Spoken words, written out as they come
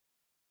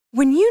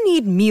When you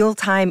need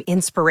mealtime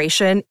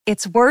inspiration,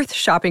 it's worth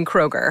shopping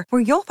Kroger,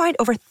 where you'll find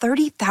over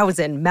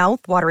 30,000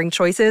 mouth-watering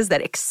choices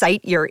that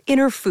excite your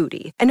inner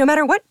foodie. And no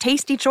matter what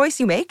tasty choice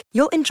you make,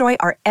 you'll enjoy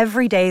our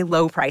everyday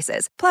low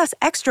prices, plus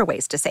extra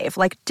ways to save,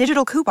 like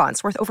digital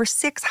coupons worth over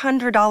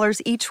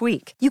 $600 each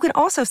week. You can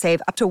also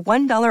save up to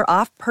 $1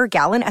 off per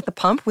gallon at the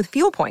pump with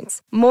fuel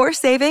points. More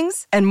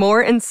savings and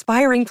more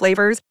inspiring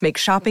flavors make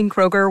shopping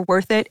Kroger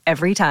worth it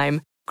every time.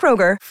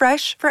 Kroger,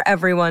 fresh for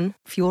everyone.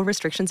 Fuel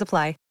restrictions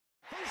apply.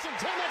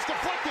 That's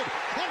deflected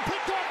and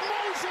picked off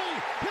Mosley.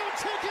 He'll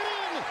take it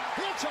in.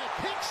 It's a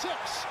pick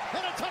six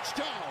and a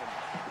touchdown.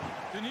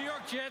 The New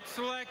York Jets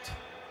select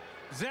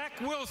Zach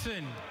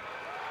Wilson,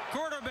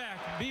 quarterback,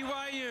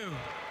 BYU.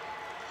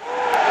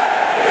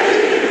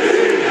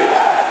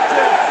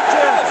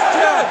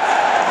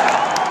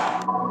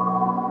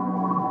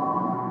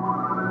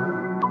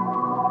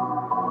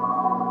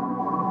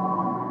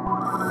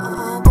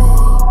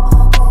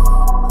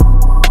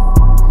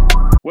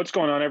 What's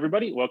going on,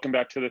 everybody? Welcome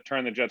back to the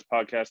Turn the Jets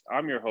podcast.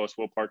 I'm your host,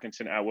 Will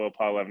Parkinson, at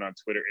WillPaul11 on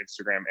Twitter,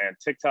 Instagram, and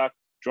TikTok.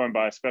 Joined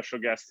by a special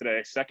guest today,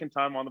 second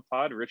time on the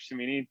pod, Rich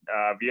Cimini,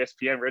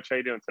 ESPN. Rich, how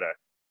you doing today?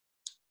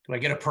 Do I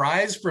get a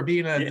prize for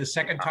being the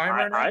second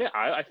timer?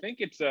 I think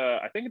it's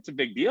a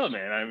big deal,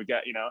 man.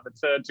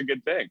 It's a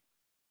good thing.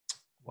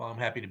 Well, I'm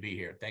happy to be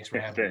here. Thanks for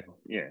having me.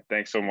 Yeah,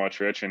 thanks so much,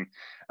 Rich. And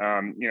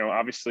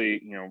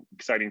obviously,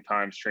 exciting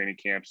times. Training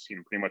camps,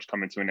 pretty much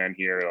coming to an end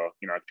here. It'll,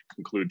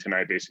 conclude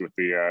tonight, basically with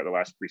the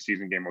last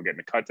preseason game. We'll get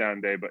into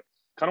cutdown day, but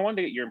kind of wanted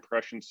to get your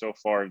impression so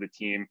far of the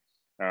team.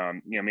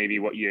 Maybe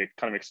what you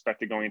kind of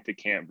expected going into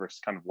camp versus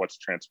kind of what's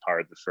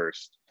transpired the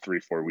first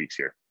 3-4 weeks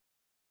here.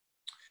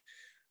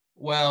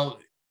 Well,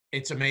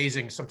 it's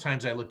amazing.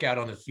 Sometimes I look out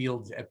on the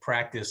field at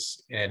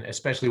practice, and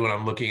especially when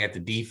I'm looking at the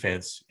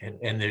defense,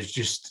 and there's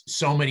just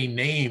so many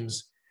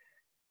names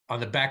on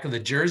the back of the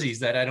jerseys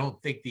that I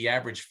don't think the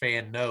average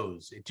fan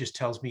knows. It just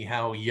tells me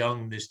how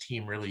young this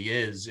team really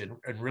is. And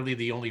really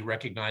the only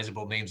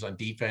recognizable names on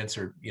defense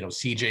are,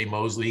 CJ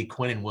Mosley,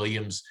 Quinnen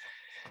Williams,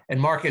 and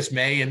Marcus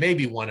May, and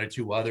maybe one or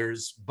two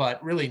others,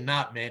 but really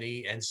not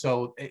many. And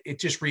so it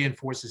just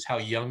reinforces how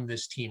young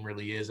this team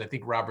really is. I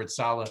think Robert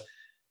Saleh,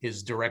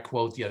 his direct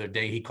quote the other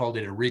day, he called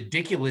it a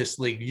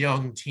ridiculously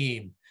young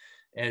team.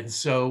 And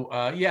so,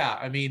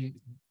 a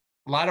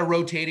lot of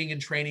rotating in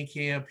training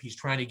camp. He's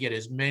trying to get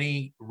as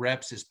many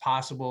reps as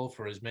possible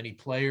for as many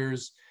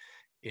players.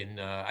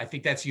 I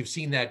think you've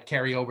seen that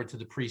carry over to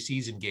the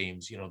preseason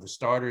games. The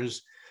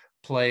starters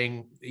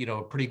playing,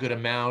 a pretty good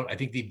amount. I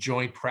think the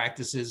joint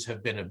practices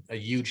have been a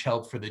huge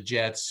help for the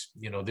Jets.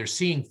 They're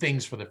seeing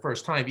things for the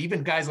first time.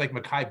 Even guys like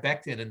Mekhi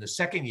Becton and the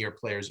second-year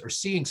players are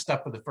seeing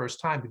stuff for the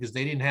first time because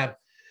they didn't have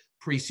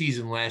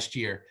preseason last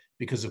year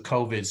because of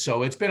COVID.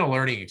 So it's been a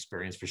learning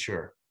experience for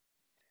sure.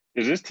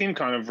 Does this team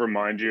kind of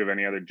remind you of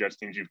any other Jets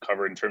teams you've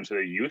covered in terms of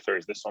the youth, or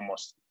is this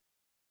almost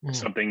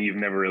something you've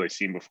never really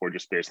seen before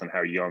just based on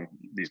how young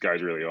these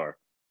guys really are?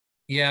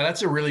 Yeah,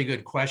 that's a really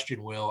good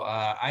question, Will.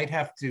 I'd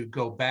have to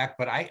go back,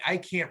 but I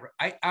can't.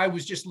 I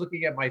was just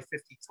looking at my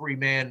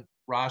 53-man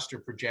roster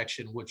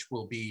projection, which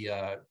will be,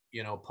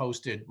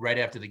 posted right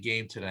after the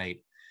game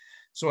tonight.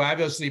 So I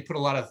obviously put a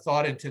lot of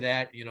thought into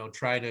that,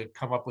 trying to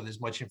come up with as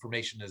much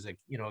information as it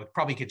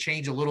probably could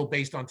change a little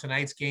based on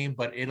tonight's game,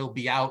 but it'll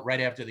be out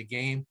right after the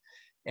game.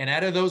 And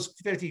out of those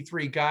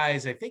 53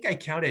 guys, I think I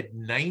counted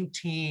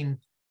 19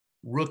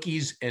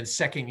 rookies and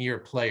second-year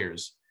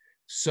players.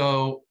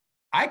 So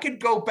I could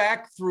go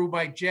back through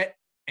my Jet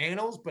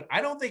annals, but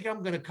I don't think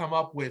I'm going to come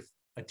up with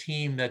a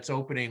team that's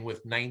opening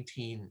with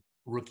 19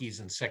 rookies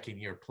and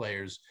second-year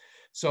players.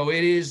 So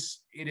it is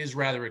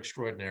rather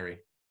extraordinary.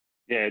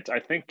 Yeah, I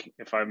think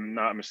if I'm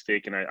not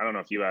mistaken, I don't know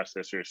if you asked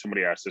this or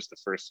somebody asked this the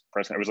first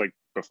press. It was like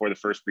before the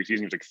first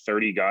preseason, it was like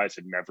 30 guys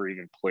had never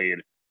even played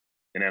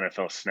an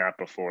NFL snap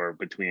before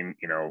between,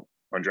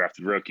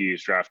 undrafted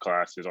rookies, draft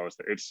classes, all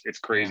this. It's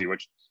crazy,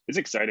 which is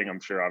exciting. I'm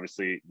sure,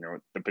 obviously,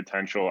 the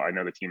potential. I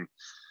know the team,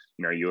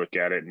 you look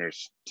at it and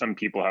there's some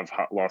people have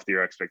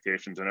loftier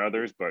expectations than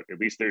others, but at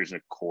least there's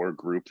a core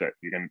group that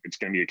it's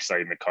going to be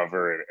exciting to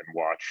cover and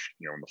watch,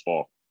 in the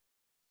fall.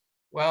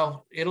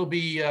 Well, it'll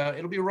be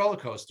a roller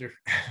coaster,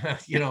 and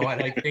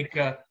I think,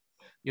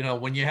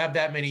 when you have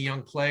that many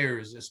young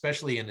players,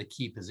 especially in the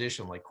key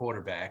position like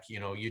quarterback,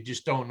 you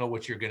just don't know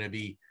what you're going to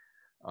be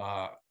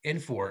in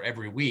for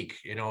every week.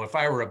 If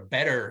I were a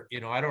bettor,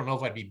 I don't know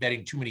if I'd be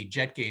betting too many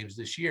Jet games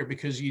this year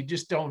because you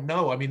just don't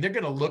know. I mean,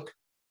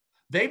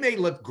 they may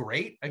look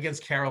great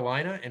against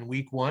Carolina in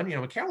week one.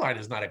 Carolina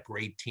is not a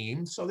great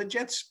team. So the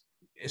Jets,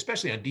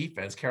 especially on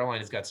defense,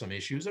 Carolina's got some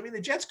issues. I mean,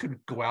 the Jets could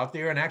go out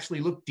there and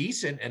actually look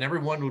decent and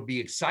everyone would be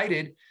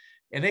excited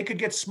and they could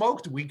get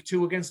smoked week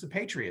 2 against the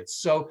Patriots.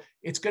 So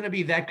it's going to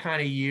be that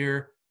kind of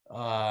year.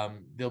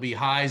 There'll be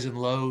highs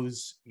and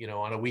lows,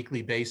 on a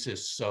weekly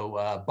basis.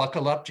 So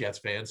buckle up, Jets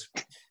fans.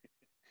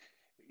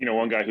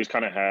 One guy who's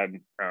kind of had,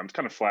 it's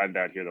kind of flattened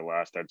out here the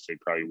last, I'd say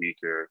probably week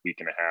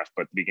and a half,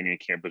 but the beginning of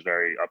camp was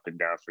very up and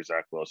down for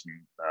Zach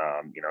Wilson.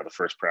 The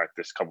first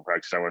couple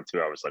practices I went to,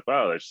 I was like,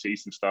 wow, let's see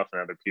some stuff in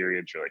other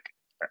periods. You're like,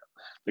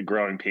 the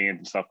growing pains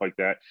and stuff like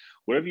that.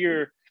 What have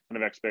your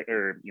kind of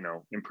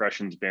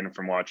impressions been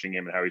from watching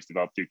him and how he's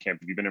developed through camp?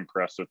 Have you been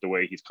impressed with the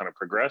way he's kind of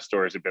progressed,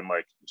 or has it been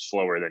like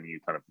slower than you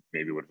kind of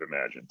maybe would have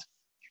imagined?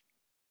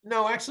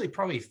 No, actually,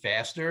 probably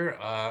faster.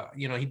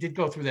 He did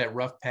go through that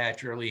rough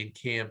patch early in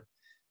camp.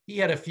 He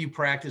had a few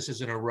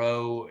practices in a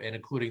row, and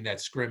including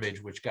that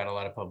scrimmage, which got a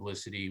lot of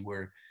publicity,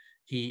 where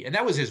and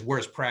that was his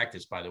worst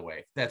practice, by the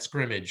way. That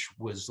scrimmage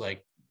was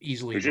like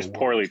easily. It was just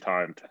poorly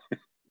timed.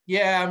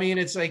 Yeah, I mean,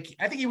 it's like,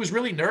 I think he was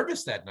really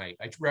nervous that night.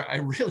 I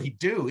really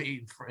do.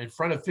 In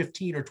front of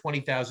 15 or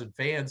 20,000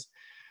 fans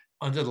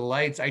under the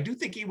lights. I do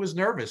think he was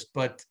nervous,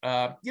 but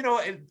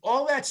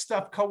all that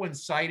stuff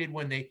coincided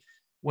when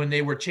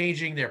they were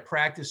changing their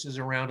practices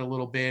around a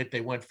little bit.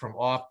 They went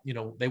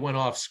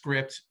off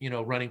script,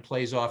 running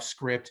plays off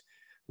script,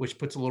 which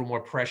puts a little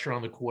more pressure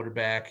on the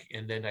quarterback.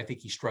 And then I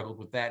think he struggled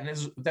with that.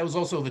 And that was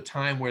also the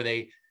time where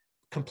they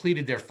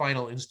completed their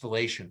final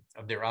installation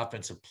of their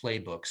offensive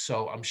playbook.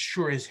 So I'm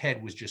sure his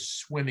head was just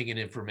swimming in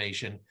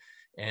information,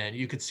 and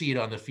you could see it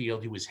on the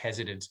field. He was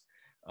hesitant.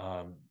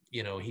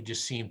 He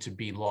just seemed to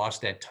be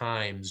lost at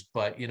times,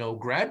 but,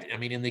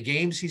 in the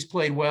games he's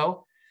played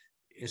well,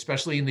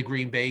 especially in the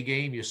Green Bay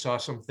game. You saw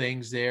some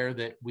things there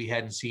that we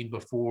hadn't seen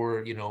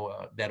before,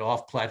 that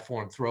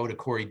off-platform throw to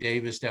Corey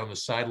Davis down the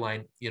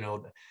sideline.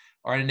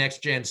 Our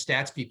next gen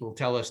stats people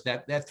tell us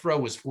that throw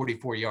was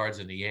 44 yards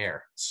in the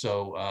air.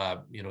 So,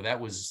 that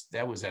was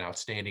an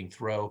outstanding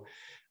throw.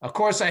 Of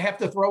course, I have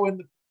to throw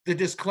in the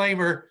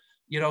disclaimer,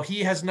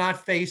 he has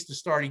not faced the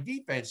starting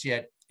defense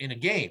yet in a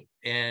game.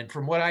 And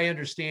from what I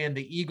understand,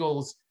 the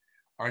Eagles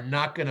are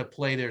not going to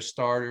play their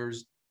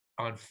starters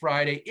on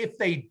Friday. If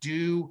they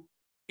do,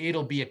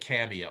 it'll be a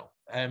cameo.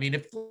 I mean,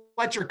 if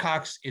Fletcher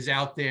Cox is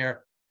out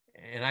there,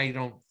 and I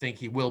don't think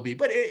he will be,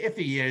 but if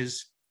he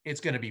is,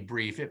 it's going to be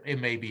brief.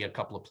 It may be a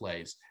couple of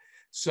plays.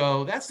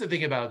 So that's the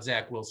thing about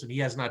Zach Wilson. He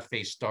has not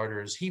faced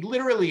starters. He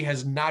literally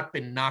has not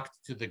been knocked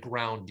to the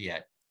ground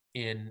yet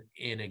in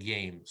a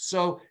game.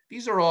 So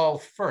these are all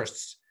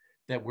firsts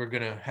that we're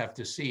going to have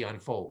to see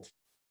unfold.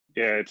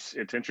 Yeah, it's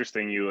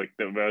interesting.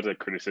 That was a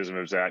criticism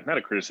of Zach, not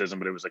a criticism,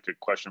 but it was like a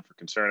question for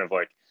concern of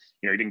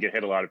he didn't get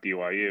hit a lot at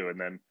BYU. And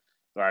then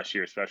last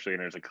year, especially,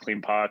 and there's a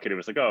clean pocket. It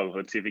was like, oh,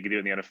 let's see if he can do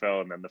it in the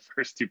NFL. And then the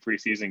first two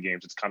preseason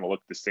games, it's kind of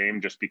looked the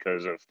same just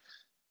because of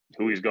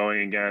who he's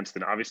going against.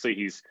 And obviously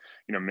he's,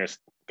 missed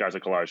guys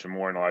like Elijah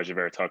Moore and Elijah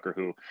Vera Tucker,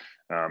 who,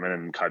 and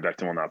then Kai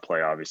Becton will not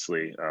play,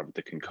 obviously, with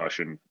the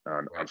concussion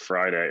on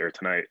Friday or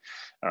tonight.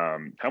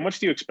 How much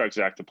do you expect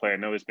Zach to play? I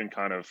know there's been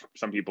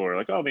some people are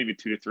like, oh, maybe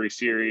 2 to 3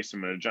 series,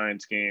 some in a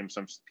Giants game.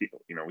 Some people,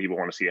 people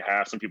want to see a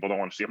half. Some people don't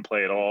want to see him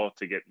play at all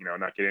to get,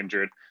 not get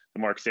injured.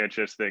 The Mark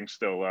Sanchez thing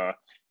still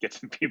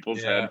gets in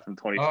people's head from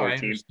 2014. Oh, I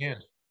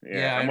understand.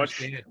 Yeah. How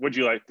much would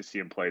you like to see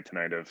him play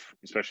tonight,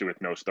 especially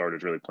with no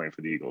starters really playing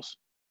for the Eagles?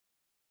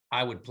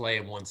 I would play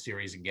him one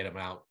series and get him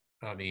out.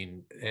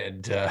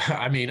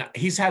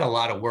 He's had a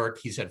lot of work.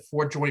 He's had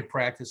 4 joint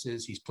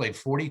practices. He's played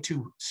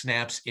 42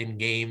 snaps in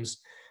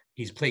games.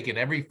 He's taken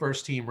every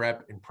first team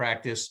rep in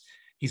practice.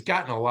 He's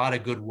gotten a lot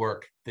of good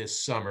work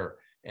this summer.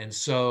 And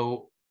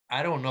so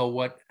I don't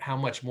know how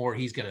much more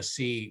he's going to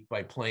see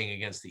by playing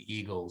against the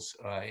Eagles.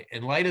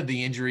 In light of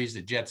the injuries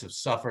the Jets have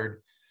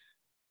suffered,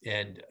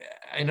 and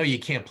I know you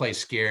can't play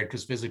scared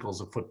because physical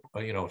is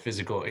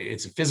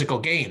it's a physical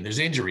game. There's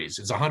injuries.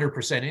 It's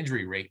 100%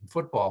 injury rate in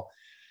football.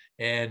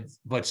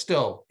 But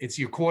still, it's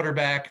your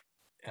quarterback.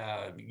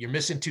 You're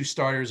missing 2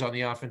 starters on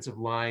the offensive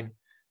line.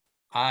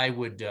 I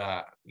would,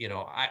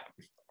 I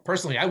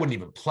personally, I wouldn't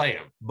even play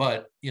him,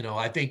 but,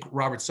 I think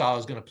Robert Saleh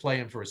is going to play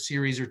him for a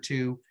series or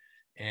 2.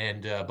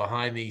 And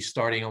behind the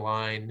starting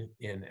line,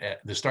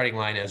 the starting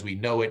line as we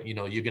know it,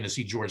 you're going to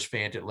see George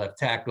Fant at left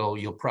tackle.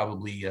 You'll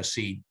probably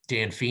see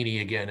Dan Feeney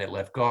again at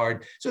left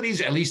guard. So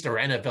these at least are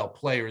NFL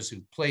players who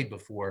played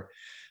before.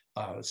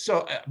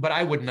 But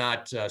I would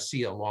not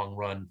see a long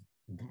run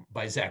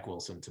by Zach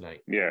Wilson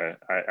tonight. Yeah,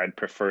 I'd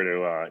prefer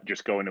to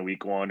just go into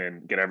week 1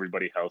 and get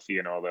everybody healthy.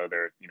 And although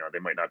they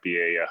might not be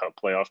a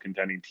playoff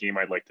contending team,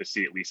 I'd like to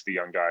see at least the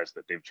young guys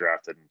that they've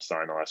drafted and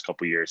signed the last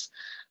couple of years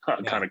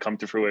kind of come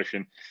to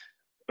fruition.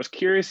 I was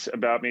curious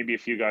about maybe a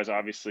few guys.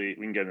 Obviously,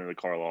 we can get into the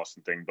Carl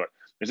Lawson thing, but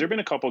has there been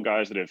a couple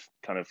guys that have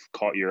kind of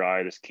caught your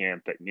eye this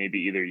camp that maybe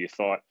either you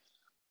thought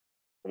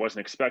I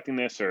wasn't expecting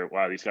this, or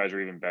wow, these guys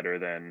are even better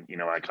than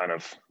I kind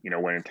of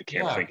went into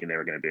camp thinking they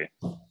were going to be?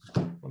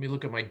 Let me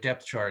look at my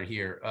depth chart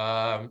here.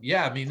 For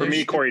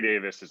me, Corey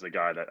Davis is the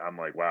guy that I'm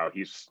like, wow,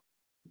 he's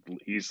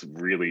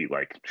really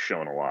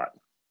shown a lot,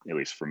 at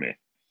least for me.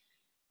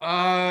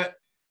 I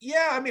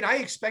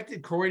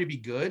expected Corey to be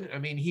good.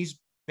 He's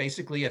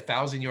basically a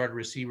 1,000-yard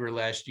receiver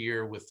last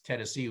year with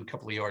Tennessee, a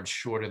couple of yards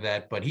short of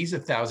that, but he's a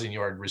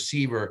 1,000-yard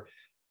receiver.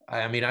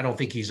 I don't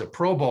think he's a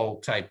Pro Bowl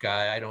type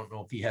guy. I don't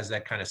know if he has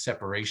that kind of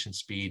separation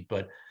speed,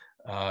 but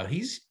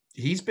he's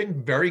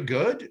been very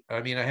good.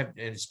 And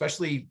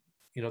especially,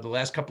 the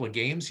last couple of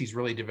games, he's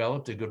really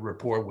developed a good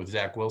rapport with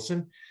Zach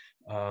Wilson.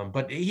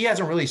 But he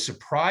hasn't really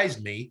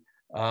surprised me.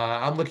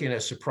 I'm looking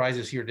at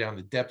surprises here down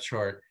the depth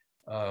chart.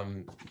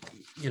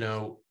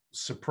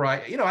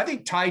 surprise. You know, I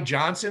think Ty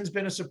Johnson's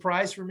been a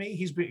surprise for me.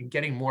 He's been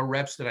getting more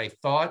reps than I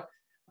thought.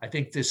 I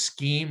think this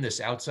scheme,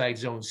 this outside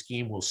zone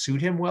scheme, will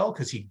suit him well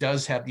because he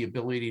does have the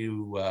ability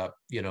to,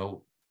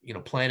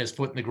 plant his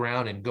foot in the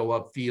ground and go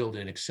upfield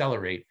and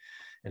accelerate.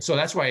 And so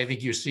that's why I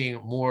think you're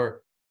seeing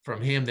more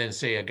from him than,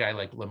 say, a guy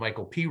like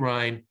La'Mical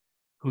Perine,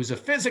 who's a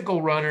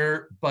physical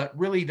runner, but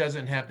really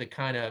doesn't have the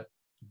kind of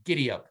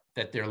giddy up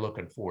that they're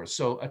looking for.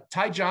 So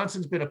Ty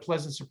Johnson's been a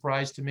pleasant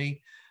surprise to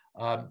me.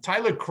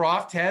 Tyler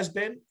Kroft has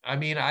been. I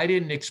mean, I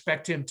didn't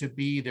expect him to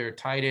be their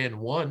tight end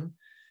one.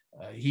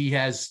 He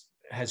has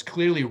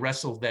clearly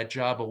wrestled that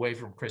job away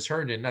from Chris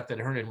Herndon. Not that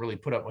Herndon really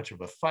put up much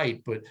of a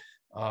fight, but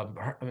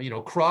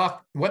Kroft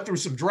went through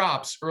some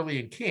drops early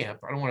in camp.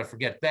 I don't want to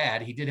forget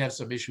that. He did have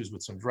some issues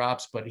with some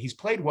drops, but he's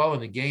played well in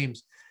the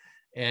games.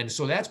 And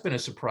so that's been a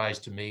surprise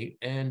to me.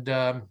 And,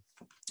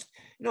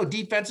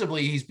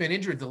 defensively, he's been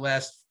injured the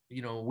last,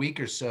 week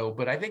or so,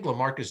 but I think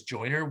LaMarcus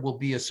Joyner will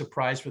be a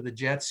surprise for the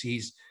Jets.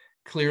 He's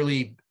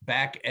clearly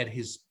back at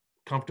his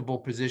comfortable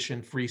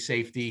position, free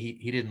safety.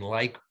 He didn't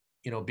like,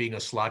 being a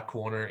slot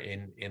corner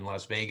in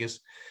Las Vegas.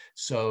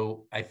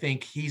 So I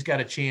think he's got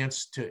a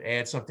chance to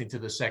add something to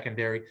the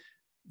secondary.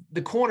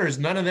 The corners,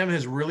 none of them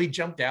has really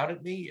jumped out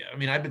at me. I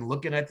mean, I've been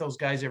looking at those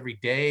guys every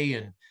day,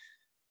 and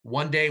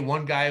one day,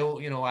 one guy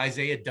will,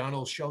 Isaiah Dunn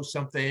will show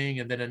something,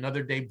 and then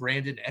another day,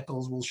 Brandon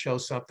Eccles will show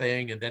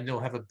something, and then they'll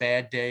have a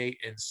bad day.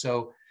 And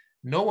so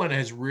no one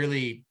has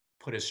really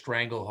put a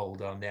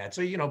stranglehold on that.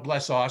 So,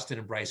 Bless Austin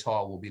and Bryce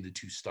Hall will be the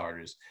two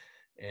starters.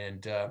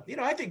 And,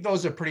 I think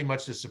those are pretty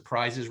much the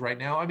surprises right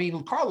now. I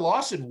mean, Carl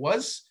Lawson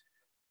was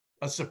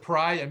a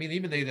surprise. I mean,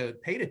 even though they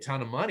paid a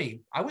ton of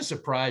money, I was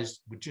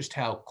surprised with just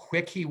how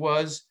quick he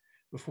was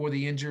before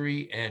the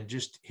injury, and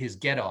just his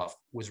get off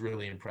was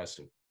really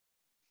impressive.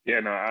 Yeah,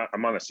 no,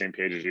 I'm on the same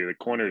page as you. The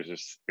corners,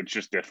 it's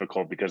just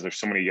difficult because there's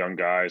so many young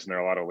guys and there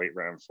are a lot of late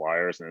round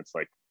flyers. And it's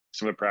like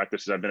some of the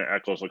practices I've been at,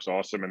 Eccles looks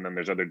awesome. And then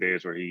there's other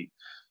days where he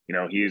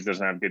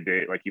doesn't have good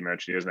day. Like you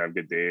mentioned, he doesn't have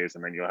good days.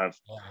 And then you'll have,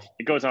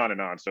 it goes on and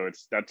on. So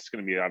that's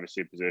going to be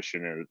obviously a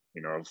position and,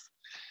 it's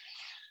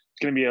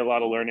going to be a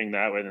lot of learning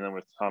that way. And then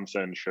with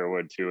Hamza and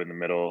Sherwood too in the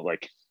middle,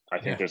 like I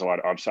think there's a lot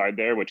of upside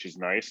there, which is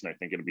nice. And I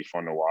think it'll be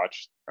fun to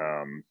watch.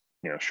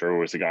 Sherwood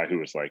was the guy who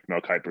was like,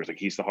 Mel Kiper was like,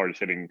 he's the hardest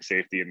hitting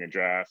safety in the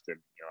draft. And,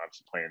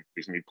 obviously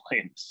he's going to be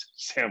playing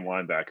Sam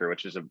linebacker,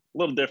 which is a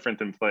little different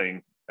than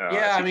playing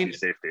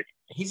safety.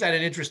 He's had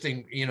an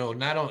interesting,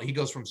 not only he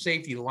goes from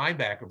safety to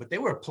linebacker, but they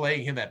were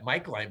playing him at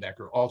Mike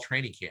linebacker all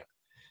training camp.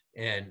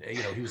 And,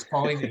 he was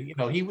calling,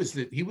 he was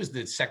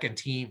the second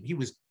team. He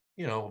was,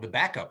 the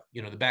backup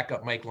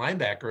Mike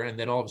linebacker. And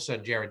then all of a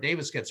sudden Jared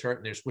Davis gets hurt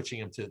and they're switching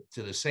him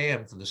to the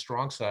Sam, to the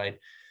strong side.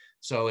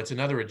 So it's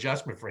another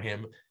adjustment for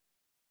him.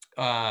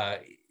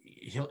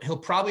 He'll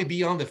probably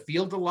be on the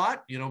field a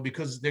lot,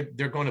 because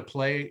they're going to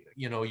play,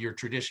 your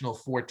traditional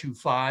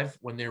 4-2-5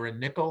 when they're in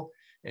nickel.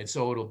 And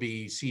so it'll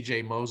be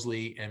CJ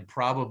Mosley and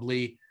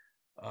probably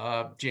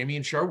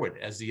Jamie Sherwood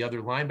as the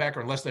other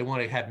linebacker, unless they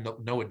want to have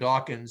Noah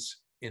Dawkins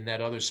in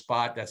that other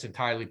spot. That's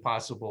entirely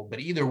possible. But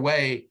either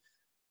way,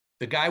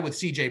 the guy with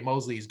CJ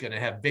Mosley is going to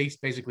have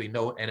basically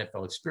no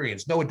NFL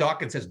experience. Noah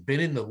Dawkins has been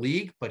in the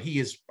league, but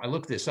I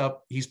looked this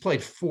up, he's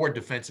played 4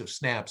 defensive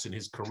snaps in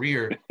his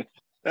career.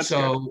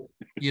 So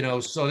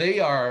they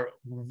are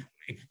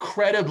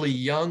incredibly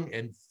young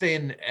and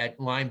thin at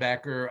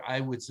linebacker.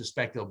 I would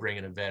suspect they'll bring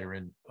in a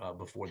veteran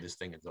before this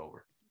thing is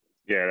over.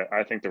 Yeah,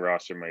 I think the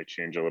roster might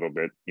change a little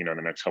bit, in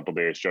the next couple of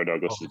days. Joe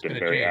Douglas has been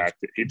very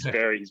active.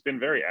 He's been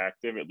very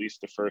active, at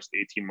least the first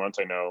 18 months.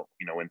 I know,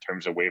 in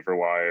terms of waiver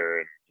wire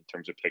and in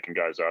terms of picking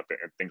guys up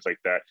and things like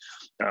that.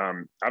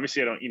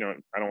 Obviously I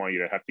don't want you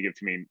to have to give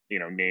too many,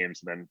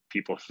 names and then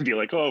people be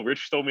like, oh,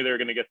 Rich told me they were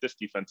going to get this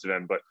defensive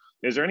end. But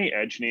is there any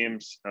edge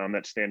names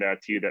that stand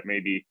out to you that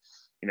maybe,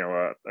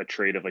 a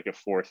trade of like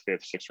a 4th,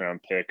 5th, 6th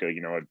round pick, a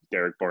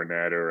Derek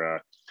Barnett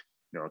or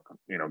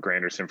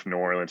Granderson from New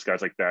Orleans,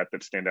 guys like that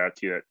stand out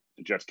to you that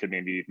the Jets could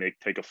maybe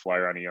take a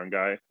flyer on a young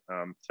guy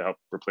to help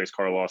replace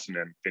Carl Lawson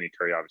and Vinny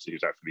Curry, obviously,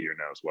 who's out for the year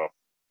now as well.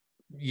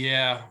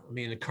 Yeah, I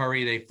mean, the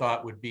Curry they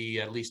thought would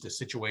be at least a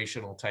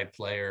situational type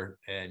player,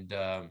 and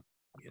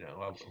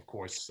of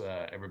course,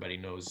 everybody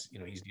knows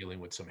he's dealing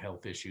with some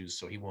health issues,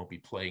 so he won't be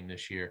playing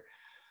this year.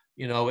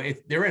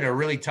 They're in a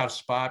really tough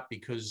spot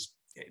because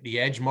the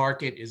edge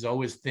market is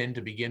always thin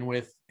to begin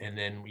with, and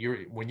then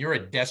when you're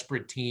a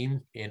desperate team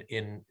in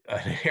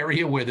an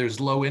area where there's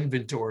low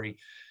inventory,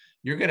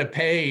 you're going to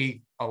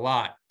pay a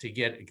lot to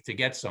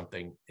get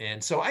something.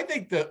 And so I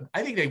think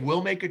they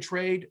will make a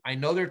trade. I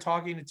know they're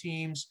talking to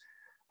teams.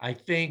 I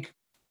think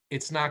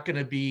it's not going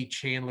to be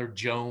Chandler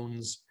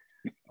Jones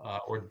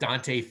or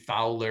Dante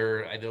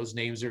Fowler. Those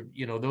names are,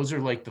 those are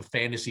like the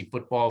fantasy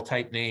football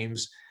type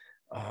names.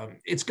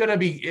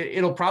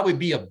 It'll probably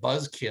be a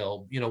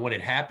buzzkill, when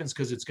it happens,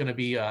 because it's going to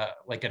be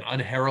like an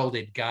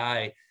unheralded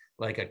guy,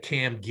 like a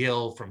Cam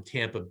Gill from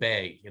Tampa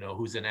Bay,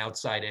 who's an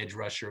outside edge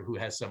rusher who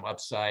has some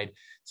upside.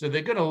 So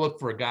they're going to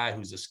look for a guy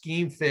who's a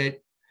scheme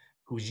fit,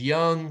 who's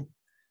young,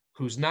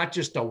 who's not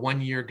just a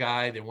one-year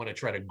guy. They want to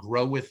try to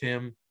grow with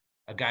him.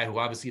 a guy who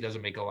obviously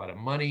doesn't make a lot of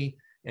money.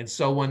 And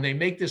so when they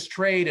make this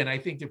trade, and I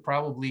think they're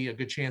probably a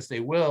good chance they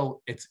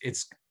will,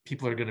 it's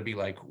people are going to be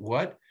like,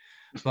 what?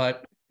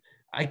 But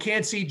I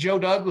can't see Joe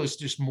Douglas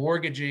just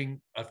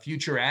mortgaging a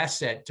future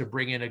asset to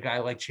bring in a guy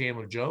like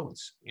Chandler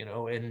Jones,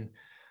 and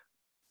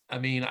I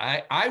mean,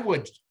 I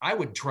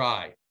would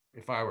try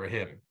if I were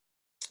him.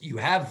 You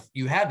have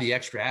the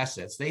extra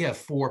assets. They have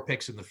 4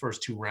 picks in the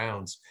first 2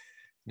 rounds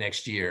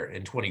next year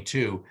in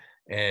 22.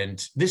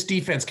 And this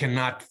defense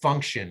cannot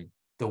function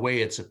the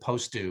way it's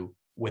supposed to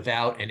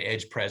without an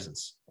edge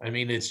presence. I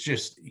mean, it's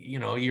just,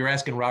 you're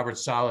asking Robert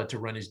Saleh to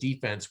run his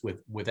defense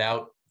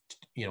without,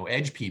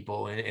 edge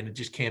people, and it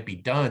just can't be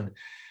done.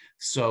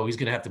 So he's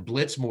going to have to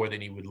blitz more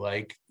than he would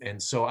like.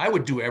 And so I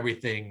would do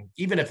everything,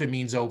 even if it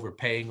means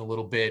overpaying a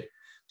little bit,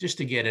 just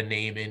to get a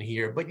name in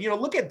here. But,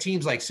 look at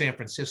teams like San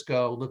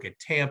Francisco, look at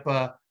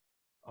Tampa.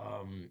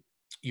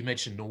 You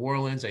mentioned New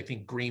Orleans, I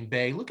think Green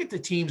Bay. Look at the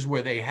teams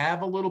where they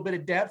have a little bit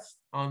of depth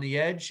on the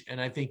edge. And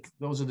I think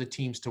those are the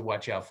teams to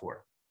watch out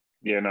for.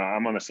 Yeah, no,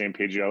 I'm on the same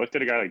page. I looked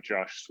at a guy like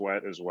Josh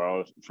Sweat as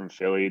well from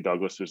Philly.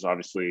 Douglas is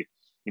obviously,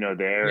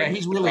 there. Yeah,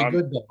 he's really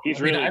good though. He's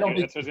really good.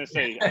 That's what I was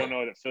going to say. I don't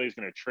know that Philly's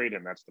going to trade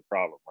him. That's the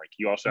problem. Like,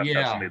 you also have to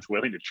have somebody that's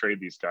willing to trade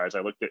these guys. I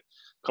looked at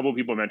a couple of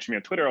people mentioned me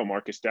on Twitter,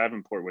 Marcus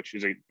Davenport, which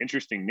is an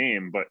interesting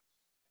name, but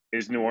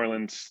is New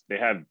Orleans, they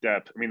have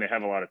depth. I mean, they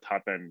have a lot of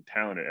top-end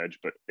talent at edge,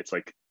 but it's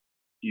like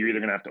you're either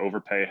going to have to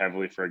overpay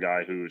heavily for a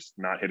guy who's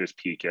not hit his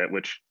peak yet,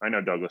 which I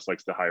know Douglas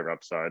likes the higher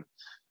upside.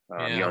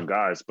 Young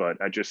guys, but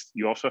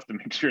you also have to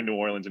make sure New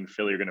Orleans and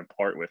Philly are going to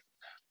part with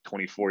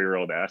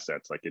 24-year-old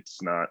assets. Like,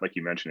 it's not, like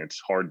you mentioned,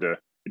 it's hard to,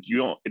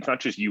 it's not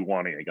just you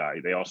wanting a guy.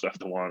 They also have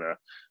to want to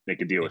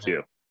make a deal with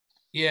you.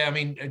 Yeah. I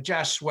mean,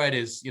 Josh Sweat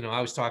is, I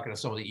was talking to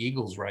some of the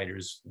Eagles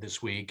writers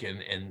this week,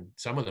 and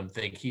some of them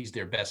think he's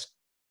their best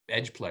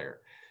edge player.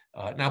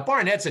 Now,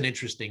 Barnett's an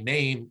interesting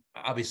name.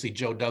 Obviously,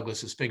 Joe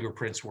Douglas's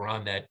fingerprints were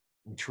on that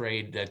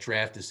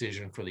draft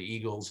decision for the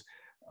Eagles.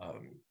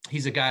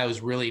 He's a guy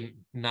who's really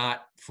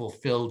not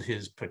fulfilled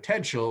his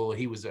potential.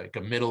 He was like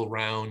a middle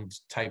round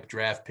type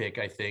draft pick,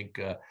 I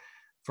think,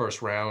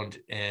 first round.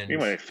 And he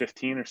went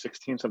 15 or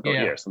 16, something.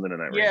 Yeah, something in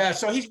that range. Yeah,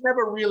 so he's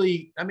never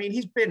really, I mean,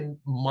 he's been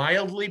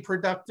mildly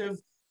productive.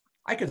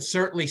 I could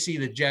certainly see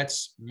the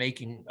Jets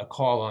making a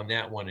call on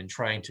that one and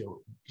trying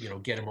to,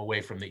 get him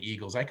away from the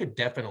Eagles. I could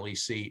definitely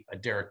see a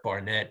Derek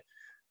Barnett.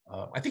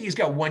 I think he's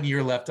got 1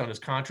 year left on his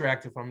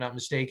contract, if I'm not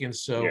mistaken.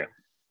 So yeah.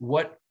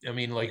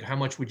 How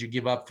much would you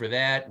give up for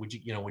that? Would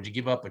you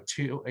give up a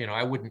 2?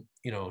 I wouldn't,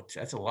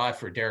 that's a lot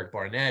for Derek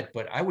Barnett,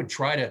 but I would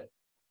try to,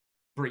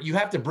 you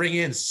have to bring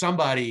in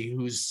somebody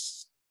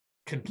who's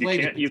can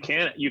play. You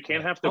can't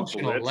have to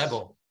blitz.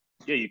 Level.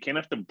 Yeah. You can't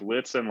have to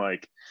blitz and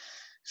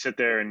sit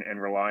there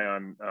and rely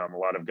on a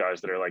lot of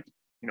guys that are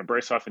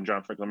Bryce Huff and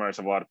John Franklin Myers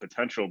have a lot of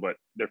potential, but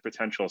their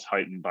potential is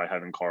heightened by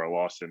having Carl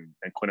Lawson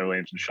and Quinn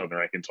Williams and Sheldon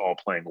Rankins all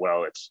playing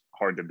well. It's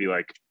hard to be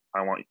like,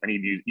 I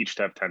need you each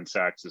to have 10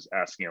 sacks is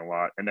asking a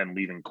lot, and then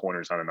leaving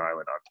corners on an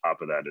island on top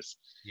of that is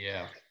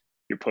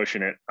you're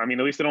pushing it. I mean,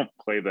 at least they don't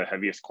play the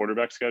heaviest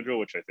quarterback schedule,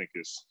 which I think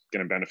is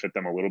going to benefit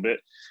them a little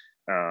bit.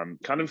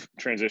 Kind of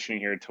transitioning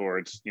here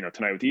towards,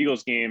 tonight with the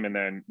Eagles game, and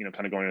then,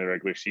 kind of going into the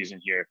regular season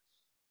here.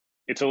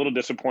 It's a little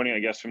disappointing, I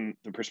guess, from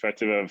the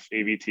perspective of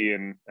AVT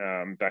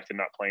and back to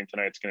not playing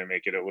tonight. It's going to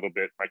make it a little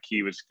bit, my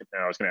key was,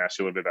 I was going to ask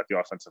you a little bit about the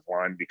offensive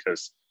line,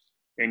 because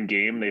in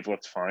game, they've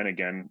looked fine.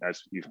 Again,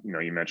 as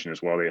you mentioned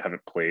as well, they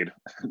haven't played,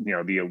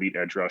 the elite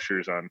edge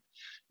rushers on,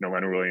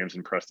 Leonard Williams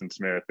and Preston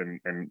Smith and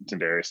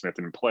Za'Darius Smith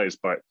in plays,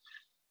 but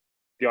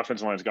the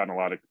offensive line has gotten a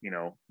lot of,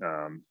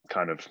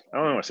 kind of, I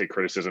don't want to say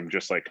criticism,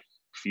 just like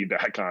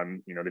feedback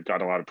on, they've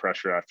gotten a lot of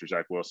pressure after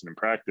Zach Wilson in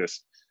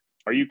practice.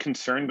 Are you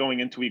concerned going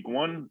into week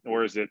 1,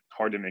 or is it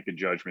hard to make a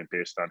judgment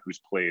based on who's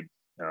played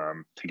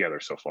together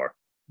so far?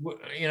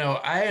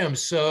 I am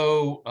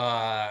so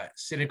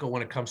cynical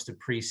when it comes to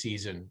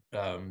preseason.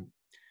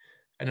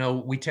 I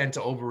know we tend to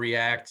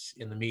overreact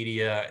in the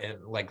media, and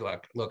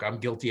look, I'm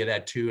guilty of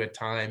that too at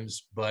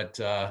times, but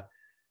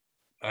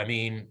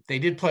they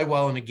did play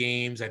well in the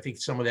games. I think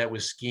some of that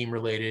was scheme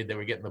related. They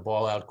were getting the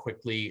ball out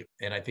quickly.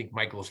 And I think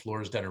Michael LaFleur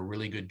has done a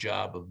really good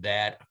job of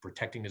that, of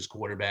protecting his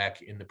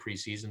quarterback in the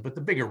preseason. But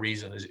the bigger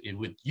reason is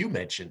what you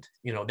mentioned,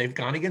 they've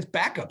gone against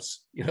backups.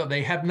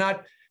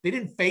 They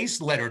didn't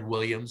face Leonard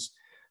Williams.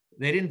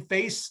 They didn't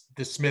face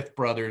the Smith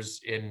brothers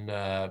in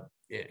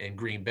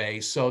Green Bay.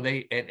 So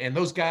and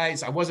those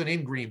guys, I wasn't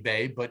in Green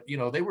Bay, but,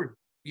 they were,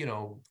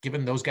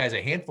 giving those guys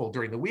a handful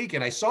during the week.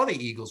 And I saw the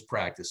Eagles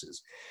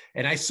practices,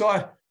 and I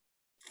saw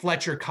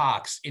Fletcher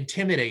Cox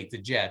intimidate the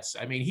Jets.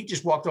 I mean, he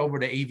just walked over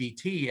to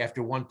AVT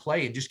after one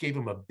play and just gave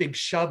him a big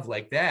shove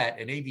like that.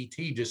 And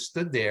AVT just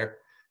stood there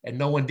and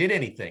no one did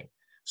anything.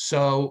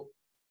 So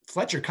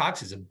Fletcher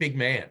Cox is a big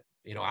man.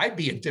 I'd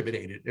be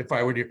intimidated if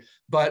I were to,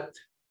 but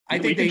I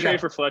think they trade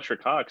for Fletcher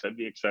Cox. I'd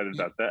be excited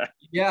about that.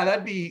 Yeah,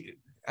 that'd be,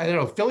 I don't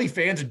know. Philly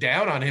fans are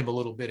down on him a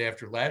little bit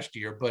after last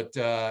year, but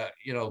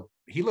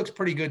he looks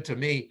pretty good to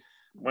me.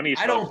 When he's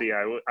healthy,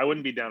 I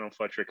wouldn't be down on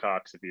Fletcher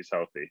Cox if he's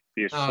healthy. If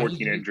he has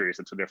 14 injuries,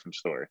 it's a different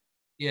story.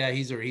 Yeah,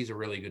 he's a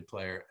really good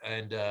player.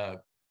 And,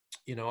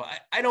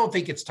 I don't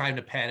think it's time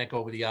to panic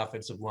over the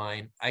offensive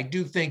line. I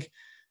do think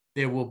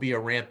there will be a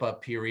ramp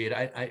up period.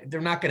 They're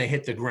not going to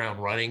hit the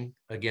ground running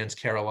against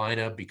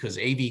Carolina because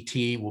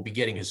AVT will be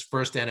getting his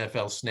first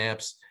NFL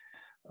snaps.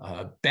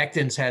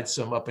 Becton's had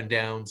some up and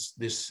downs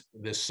this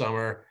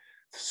summer.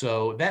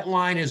 So that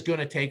line is going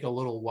to take a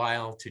little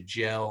while to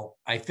gel.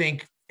 I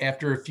think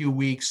after a few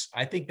weeks,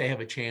 I think they have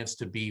a chance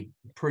to be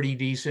pretty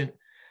decent.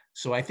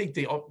 So I think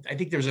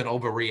there's an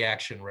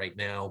overreaction right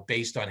now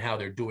based on how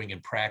they're doing in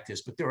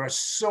practice, but there are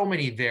so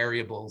many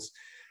variables.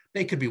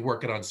 They could be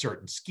working on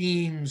certain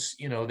schemes.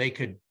 They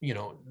could,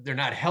 they're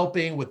not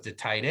helping with the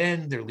tight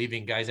end. They're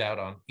leaving guys out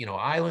on,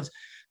 islands.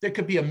 There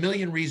could be a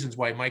million reasons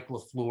why Mike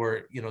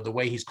LaFleur, the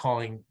way he's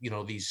calling,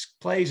 these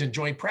plays and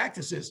joint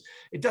practices,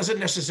 it doesn't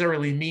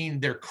necessarily mean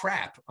they're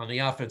crap on the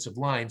offensive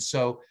line.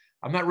 So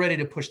I'm not ready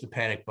to push the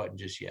panic button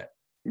just yet.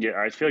 Yeah,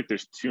 I feel like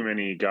there's too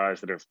many guys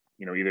that have,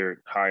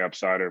 either high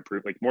upside or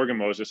improved. Like Morgan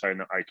Moses, I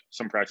know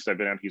some practice I've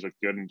been at, he's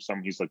looked good and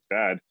some he's looked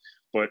bad,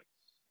 but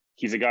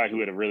he's a guy who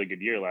had a really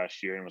good year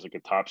last year and was like a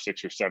top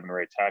 6 or 7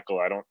 right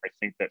tackle. I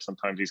think that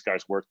sometimes these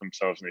guys work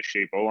themselves into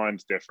shape.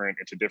 O-line's different.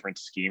 It's a different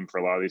scheme for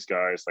a lot of these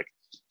guys. Like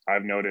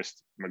I've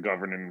noticed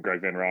McGovern and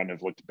Greg Van Roten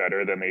have looked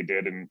better than they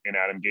did in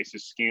Adam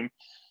Gase's scheme.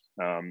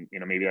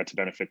 Maybe that's a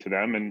benefit to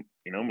them. And,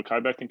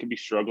 Mekhi Becton could be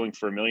struggling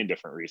for a million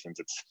different reasons.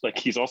 It's like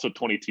he's also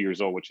 22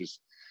 years old, which is,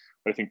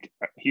 I think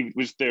he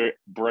was their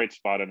bright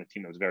spot on a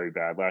team that was very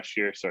bad last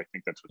year. So I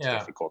think that's what's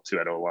difficult too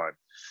at O-line,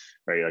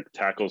 right? Like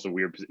tackle's a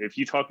weird, if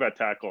you talk about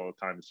tackle all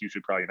the time, it's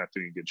usually probably not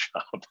doing a good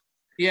job.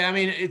 Yeah, I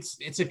mean,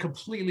 it's a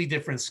completely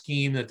different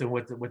scheme than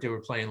what they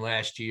were playing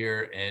last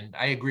year. And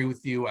I agree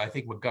with you. I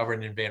think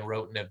McGovern and Van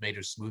Roten have made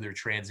a smoother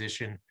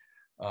transition.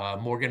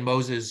 Morgan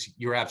Moses,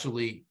 you're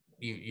absolutely,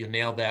 you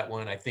nailed that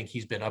one. I think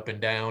he's been up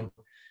and down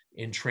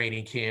in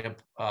training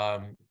camp.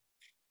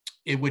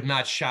 It would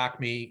not shock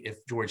me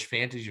if George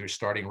Fant is your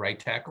starting right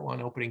tackle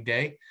on opening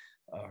day.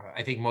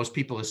 I think most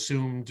people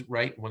assumed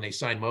right when they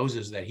signed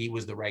Moses that he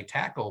was the right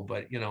tackle,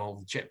 but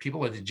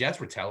people at the Jets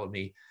were telling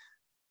me,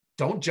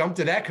 don't jump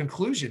to that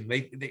conclusion.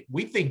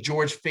 We think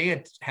George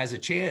Fant has a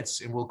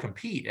chance and will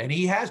compete, and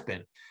he has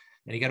been.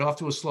 And he got off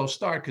to a slow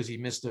start because he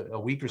missed a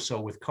week or so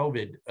with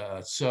COVID.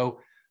 So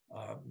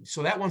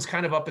that one's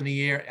kind of up in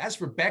the air. As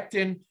for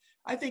Becton,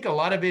 I think a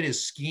lot of it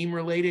is scheme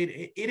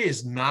related. It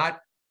is not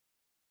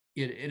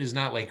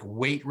like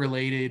weight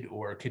related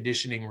or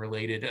conditioning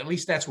related. At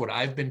least that's what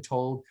I've been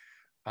told.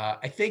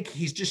 I think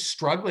he's just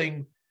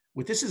struggling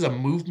with, this is a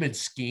movement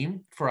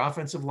scheme for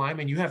offensive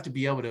linemen. You have to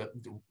be able to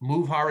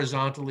move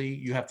horizontally.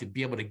 You have to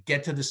be able to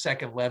get to the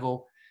second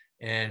level.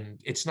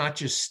 And it's not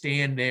just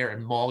stand there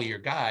and maul your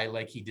guy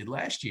like he did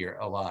last year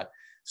a lot.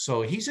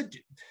 So he's going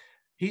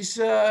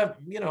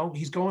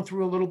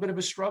through a little bit of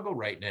a struggle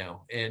right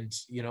now. And,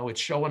 it's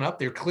showing up.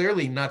 They're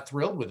clearly not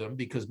thrilled with him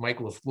because Mike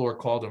LaFleur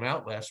called him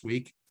out last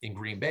week in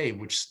Green Bay,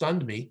 which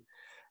stunned me.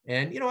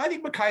 And, I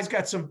think Mekhi's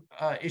got some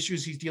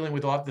issues he's dealing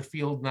with off the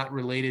field, not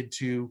related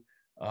to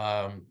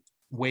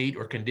weight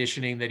or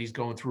conditioning that he's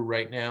going through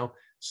right now.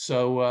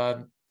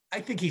 So I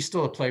think he's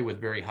still a player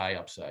with very high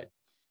upside.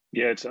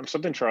 Yeah, it's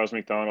something Charles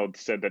McDonald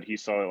said that he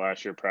saw it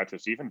last year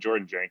practice. Even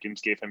Jordan Jenkins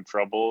gave him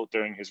trouble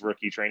during his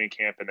rookie training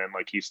camp. And then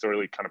he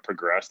slowly kind of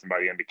progressed. And by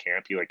the end of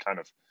camp, he kind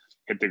of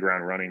hit the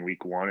ground running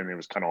week 1 and it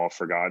was kind of all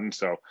forgotten.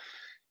 So,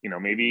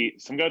 maybe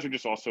some guys are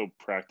just also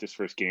practice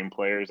first game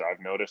players. I've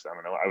noticed, I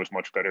don't know, I was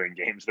much better in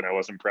games than I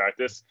was in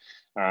practice.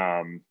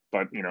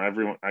 But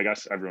I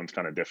guess everyone's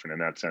kind of different in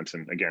that sense.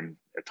 And again,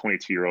 a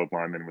 22-year-old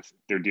lineman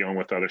they're dealing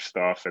with other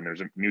stuff and there's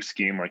a new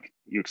scheme,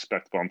 you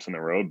expect bumps in the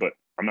road, but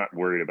I'm not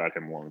worried about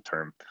him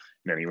long-term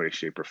in any way,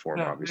 shape or form,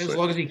 obviously. As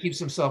long as he keeps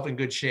himself in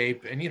good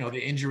shape and, the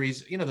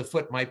injuries, the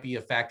foot might be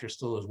a factor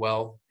still as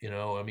well,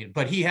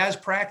 but he has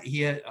practiced.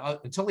 He had,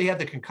 until he had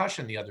the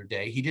concussion the other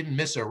day, he didn't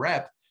miss a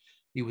rep.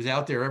 He was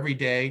out there every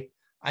day.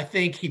 I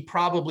think he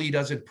probably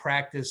doesn't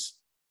practice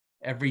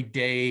every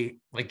day.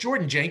 Like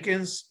Jordan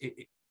Jenkins,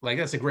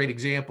 that's a great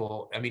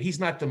example. I mean, he's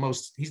not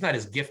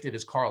as gifted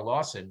as Carl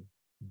Lawson,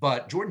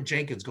 but Jordan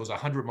Jenkins goes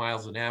 100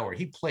 miles an hour.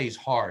 He plays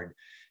hard.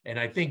 And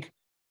I think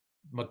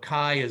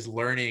Mekhi is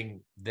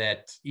learning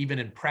that even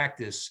in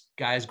practice,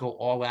 guys go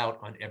all out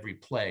on every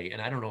play.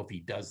 And I don't know if he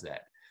does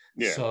that.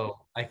 Yeah. So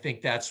I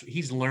think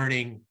he's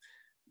learning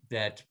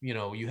that,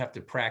 you have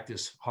to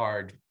practice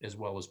hard as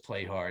well as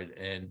play hard.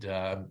 And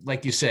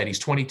like you said, he's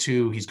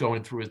 22, he's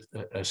going through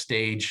a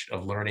stage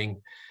of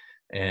learning.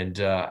 And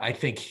I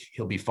think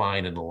he'll be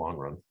fine in the long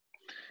run.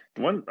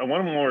 One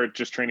more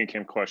just training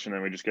camp question,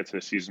 then we just get to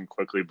the season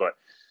quickly. But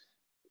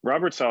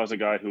Robert Saleh is a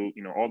guy who,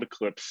 all the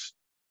clips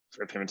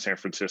of him in San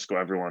Francisco,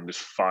 everyone just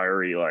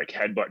fiery,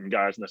 headbutting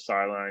guys on the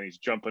sideline. He's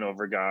jumping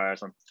over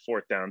guys on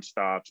 4th down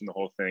stops and the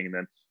whole thing. And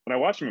then when I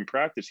watched him in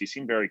practice, he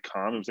seemed very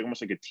calm. It was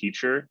almost like a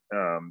teacher,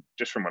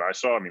 just from what I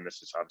saw. I mean,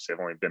 this is obviously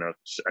I've only been a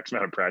X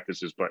amount of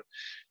practices, but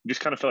you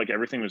just kind of felt like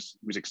everything was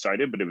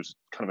excited, but it was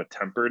kind of a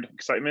tempered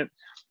excitement.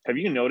 Have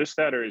you noticed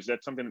that, or is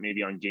that something that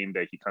maybe on game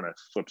day he kind of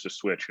flips a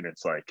switch and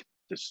it's like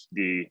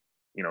the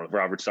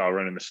Robert Saleh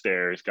running the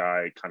stairs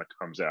guy kind of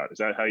comes out. Is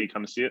that how you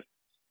kind of see it?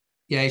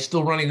 Yeah, he's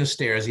still running the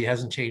stairs. He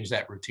hasn't changed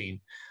that routine.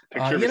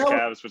 Picture of his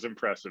calves was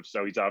impressive,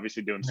 so he's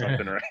obviously doing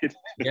something right.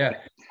 Yeah,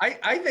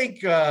 I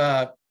think,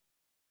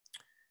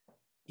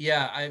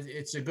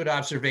 it's a good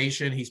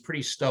observation. He's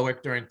pretty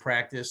stoic during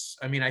practice.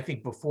 I mean, I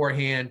think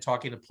beforehand,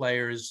 talking to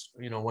players,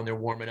 when they're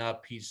warming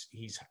up, he's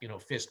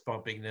fist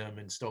bumping them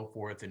and so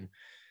forth. And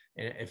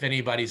if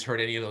anybody's heard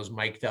any of those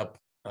mic'd up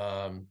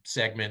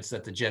segments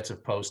that the Jets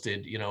have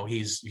posted,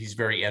 he's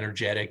very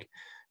energetic.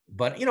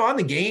 But on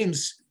the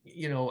games,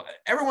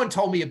 everyone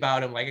told me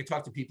about him. Like, I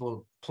talked to people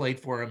who played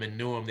for him and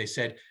knew him. They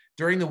said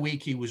during the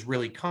week he was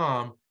really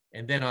calm,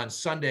 and then on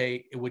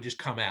Sunday it would just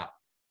come out.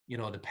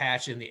 The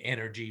passion, the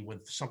energy. When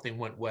something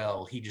went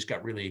well, he just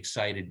got really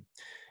excited.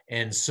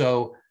 And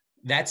so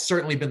that's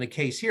certainly been the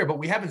case here. But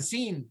we haven't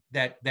seen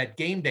that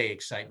game day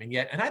excitement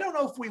yet, and I don't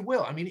know if we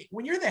will. I mean,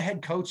 when you're the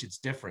head coach, it's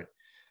different.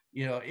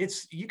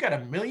 You got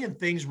a million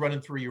things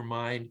running through your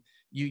mind.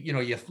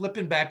 You're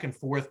flipping back and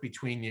forth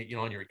between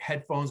on your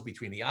headphones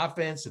between the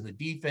offense and the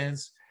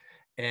defense,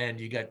 and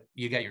you got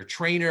your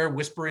trainer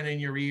whispering in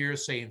your ear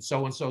saying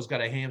so and so's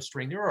got a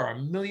hamstring. There are a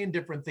million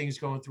different things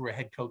going through a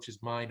head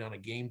coach's mind on a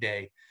game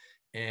day,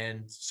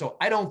 and so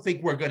I don't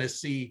think we're going to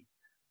see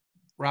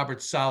Robert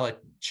Saleh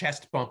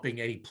chest bumping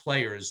any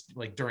players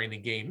like during the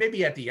game.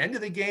 Maybe at the end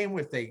of the game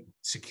if they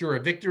secure a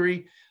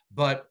victory,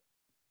 but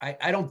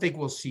I don't think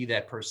we'll see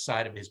that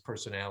side of his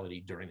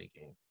personality during the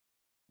game.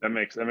 That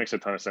makes a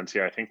ton of sense.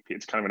 Yeah, I think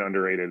it's kind of an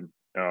underrated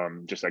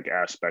just like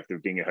aspect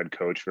of being a head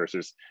coach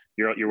versus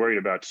you're worried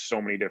about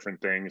so many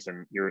different things,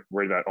 and you're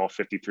worried about all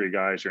 53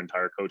 guys, your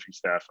entire coaching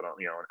staff, and on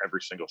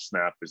every single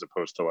snap, as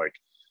opposed to like,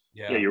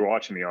 you're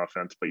watching the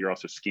offense, but you're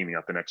also scheming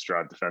out the next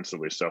drive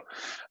defensively. So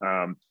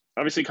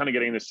obviously kind of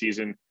getting the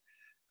season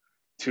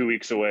 2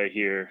 weeks away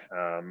here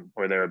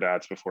or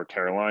thereabouts before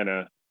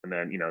Carolina. And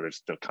then,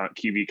 there's the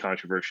QB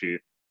controversy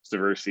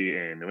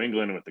in New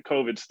England with the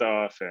COVID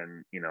stuff,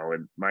 and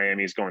and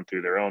Miami's going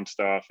through their own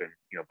stuff, and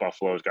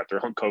Buffalo's got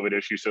their own COVID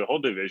issues. So the whole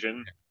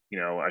division,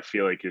 I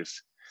feel like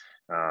is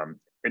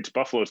it's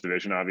Buffalo's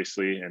division,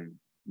 obviously, and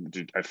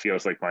I feel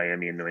it's like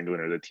Miami and New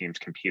England are the teams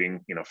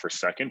competing, for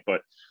second.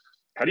 But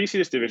how do you see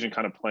this division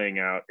kind of playing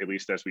out, at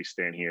least as we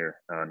stand here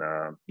on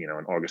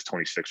on August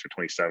 26th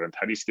or 27th?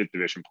 How do you see the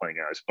division playing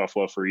out? Is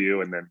Buffalo for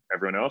you and then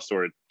everyone else,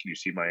 or can you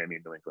see Miami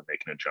and New England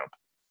making a jump?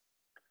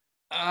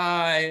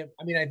 I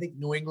think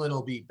New England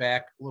will be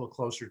back a little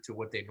closer to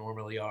what they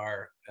normally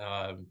are,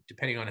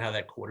 depending on how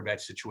that quarterback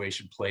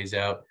situation plays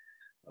out.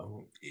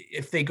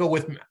 If they go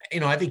with,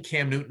 I think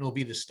Cam Newton will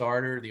be the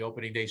starter, the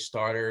opening day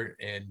starter,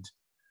 and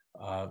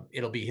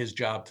it'll be his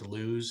job to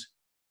lose.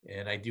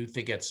 And I do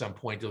think at some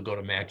point they'll go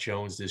to Mac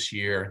Jones this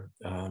year.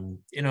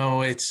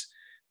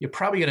 You're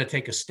probably going to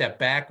take a step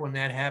back when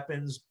that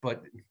happens,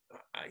 but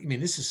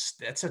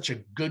that's such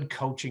a good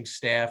coaching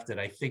staff that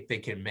I think they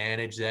can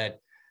manage that.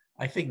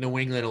 I think New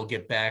England will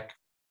get back.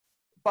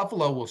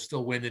 Buffalo will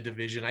still win the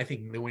division. I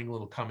think New England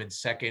will come in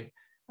second.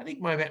 I think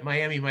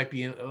Miami might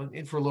be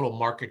in for a little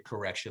market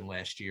correction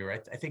last year.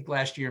 I think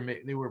last year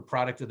they were a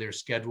product of their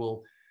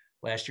schedule.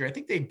 Last year, I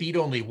think they beat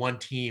only one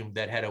team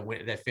that had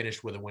that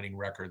finished with a winning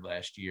record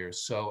last year.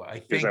 So I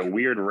think there's that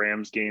weird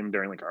Rams game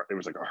during there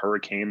was like a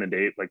hurricane the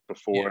day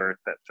before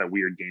that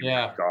weird game.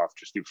 Goff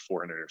just threw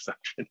 4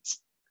 interceptions.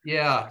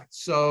 Yeah.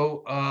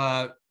 So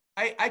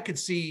I could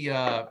see.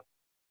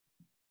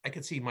 I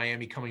could see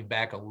Miami coming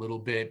back a little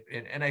bit,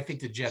 and I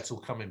think the Jets will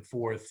come in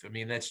fourth. I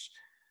mean, that's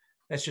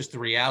just the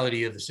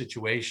reality of the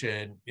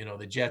situation.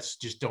 The Jets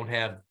just don't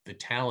have the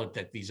talent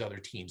that these other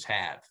teams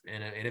have,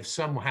 and if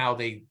somehow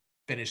they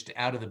finished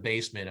out of the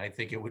basement, I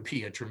think it would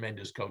be a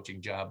tremendous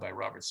coaching job by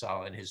Robert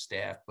Saleh and his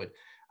staff, but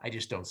I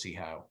just don't see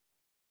how.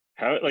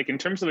 How, like, in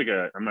terms of I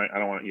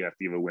don't want you to have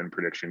to give a win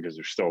prediction because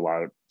there's still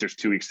there's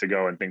 2 weeks to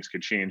go and things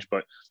could change,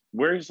 but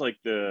where's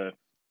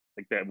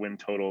that win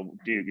total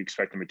do you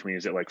expect in between?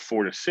 Is it like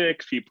 4 to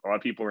 6? A lot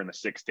of people are in the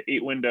 6 to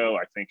 8 window.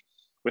 I think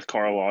with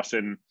Carl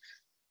Lawson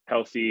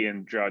healthy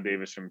and Jarrad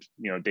Davis from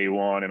day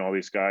one and all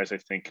these guys, I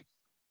think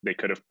they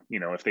could have,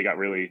 if they got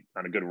really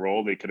on a good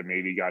roll, they could have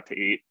maybe got to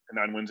 8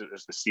 or 9 wins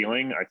as the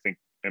ceiling. I think,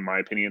 in my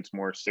opinion, it's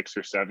more 6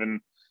 or 7.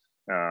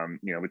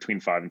 Between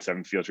 5 and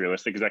 7 feels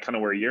realistic. Is that kind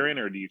of where you're in,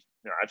 or do you?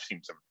 I've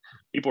seen some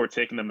people are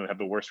taking them to have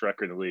the worst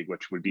record in the league,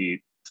 which would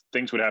be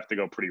things would have to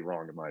go pretty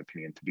wrong, in my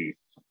opinion, to be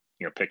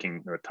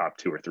picking the top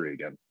 2 or 3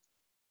 again.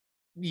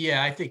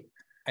 Yeah, I think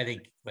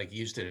like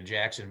Houston and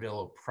Jacksonville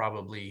will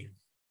probably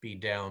be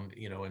down,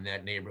 in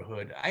that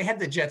neighborhood. I had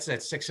the Jets at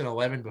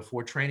 6-11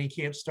 before training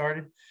camp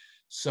started,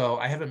 so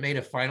I haven't made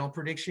a final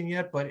prediction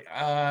yet. But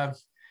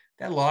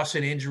that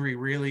Lawson injury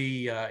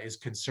really is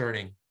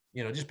concerning.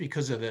 Just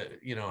because of the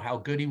how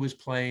good he was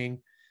playing,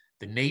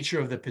 the nature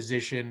of the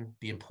position,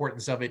 the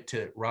importance of it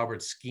to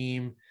Robert's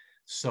scheme.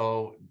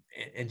 So,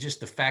 and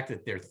just the fact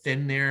that they're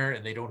thin there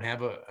and they don't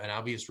have an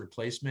obvious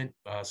replacement.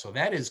 So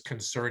that is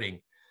concerning.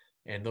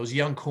 And those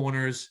young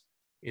corners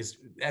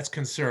that's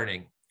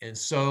concerning. And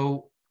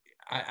so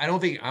I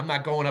don't think I'm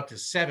not going up to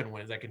 7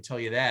 wins. I can tell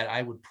you that.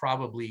 I would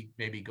probably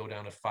maybe go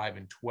down to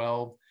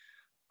 5-12.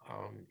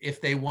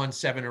 If they won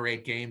 7 or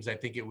 8 games, I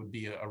think it would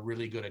be a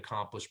really good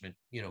accomplishment,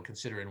 you know,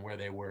 considering where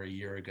they were a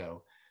year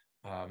ago.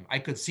 I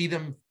could see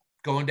them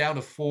going down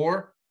to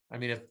 4. I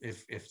mean,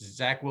 if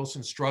Zach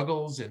Wilson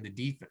struggles and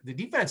the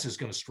defense is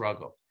going to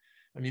struggle.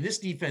 I mean, this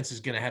defense is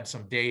going to have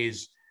some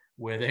days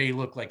where they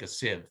look like a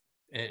sieve.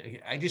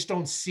 I just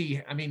don't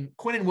see. I mean,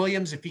 Quinnen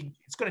Williams,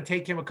 it's going to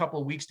take him a couple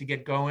of weeks to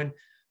get going,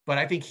 but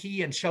I think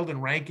he and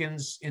Sheldon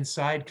Rankins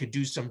inside could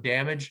do some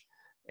damage.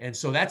 And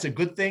so that's a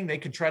good thing. They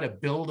could try to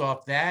build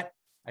off that.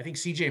 I think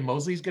CJ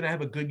Mosley is going to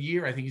have a good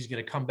year. I think he's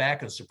going to come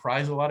back and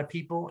surprise a lot of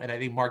people. And I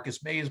think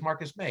Marcus May is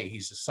Marcus May.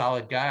 He's a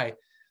solid guy.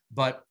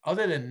 But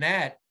other than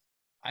that,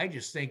 I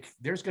just think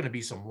there's going to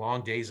be some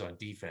long days on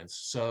defense.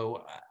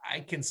 So I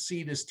can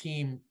see this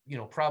team, you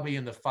know, probably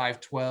in the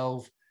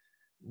 5-12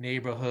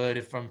 neighborhood.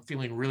 If I'm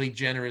feeling really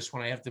generous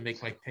when I have to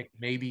make my pick,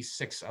 maybe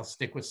 6. I'll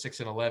stick with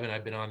 6-11.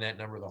 I've been on that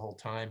number the whole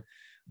time.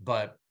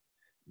 But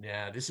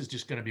yeah, this is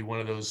just going to be one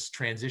of those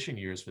transition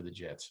years for the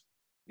Jets.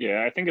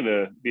 Yeah, I think of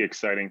the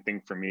exciting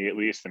thing for me, at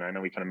least, and I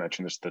know we kind of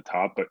mentioned this at the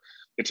top, but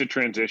it's a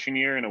transition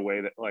year in a way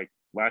that, like,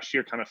 last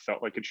year kind of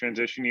felt like a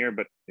transition year,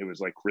 but it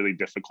was like really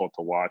difficult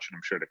to watch and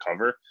I'm sure to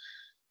cover.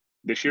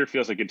 This year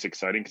feels like it's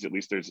exciting because at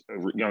least there's a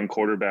young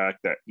quarterback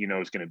that, you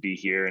know, is going to be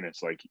here. And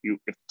it's like,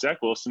 if Zach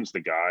Wilson's the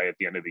guy at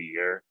the end of the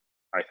year,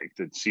 I think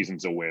the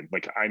season's a win.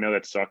 Like, I know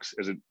that sucks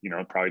as a, you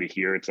know, probably to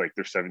hear. It's like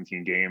there's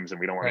 17 games and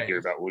we don't want to hear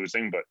about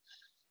losing, but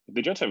if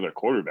the Jets have their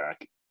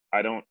quarterback,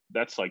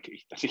 that's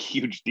a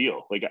huge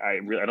deal. Like, I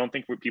don't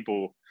think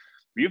people,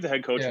 if you have the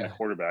head coach and the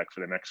quarterback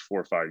for the next 4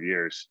 or 5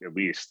 years, at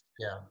least,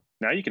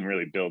 now you can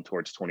really build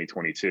towards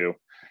 2022.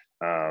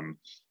 And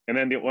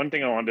then the one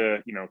thing I wanted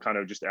to, you know, kind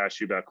of just ask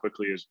you about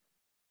quickly is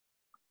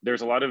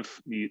there's a lot of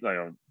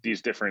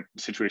these different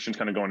situations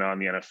kind of going on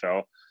in the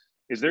NFL.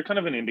 Is there kind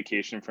of an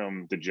indication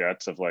from the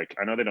Jets of, like,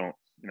 I know they don't,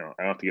 you know,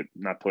 I don't have to get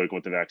not political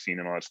with the vaccine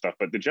and all that stuff,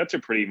 but the Jets are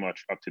pretty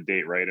much up to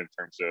date, right, in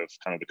terms of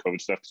kind of the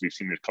COVID stuff, because we've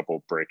seen a couple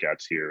of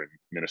breakouts here in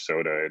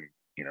Minnesota and,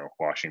 you know,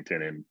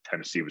 Washington and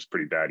Tennessee was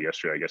pretty bad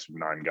yesterday, I guess, with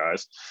 9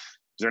 guys. Is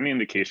there any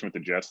indication with the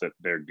Jets that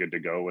they're good to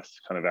go with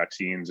kind of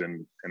vaccines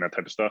and that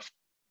type of stuff?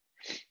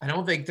 I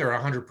don't think they're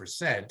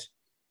 100%.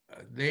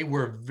 They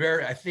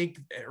were I think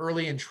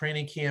early in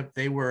training camp,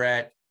 they were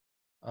at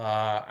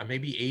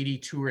maybe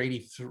 82 or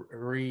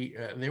 83.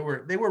 They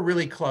were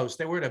really close.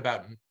 They were at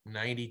about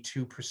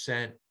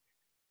 92%.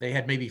 They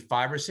had maybe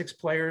 5 or 6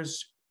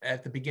 players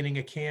at the beginning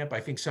of camp. I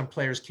think some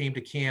players came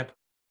to camp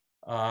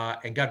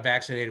and got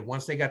vaccinated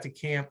once they got to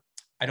camp.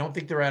 I don't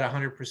think they're at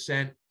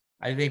 100%.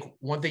 I think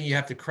one thing you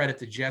have to credit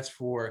the Jets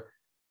for,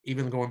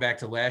 even going back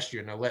to last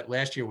year. Now,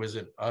 last year was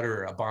an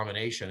utter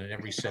abomination in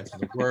every sense of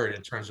the word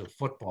in terms of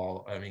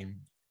football. I mean,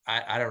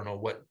 I don't know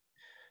what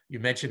you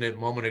mentioned it a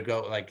moment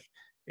ago. Like,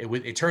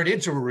 it turned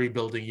into a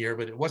rebuilding year,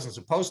 but it wasn't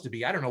supposed to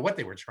be. I don't know what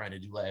they were trying to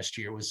do last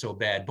year. It was so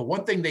bad. But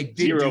one thing they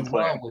did do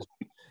well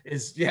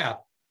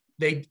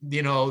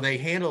they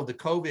handled the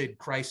COVID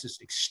crisis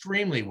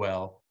extremely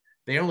well.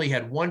 They only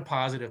had 1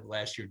 positive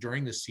last year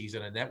during the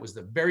season, and that was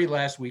the very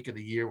last week of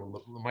the year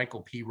where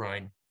Michael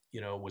Pirine,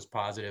 you know, was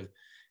positive.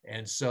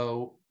 And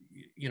so,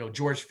 you know,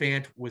 George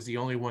Fant was the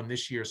only one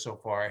this year so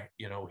far.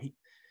 You know,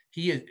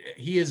 he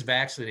is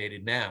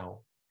vaccinated now,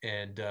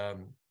 and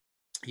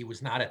he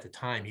was not at the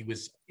time. He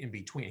was in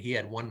between. He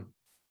had one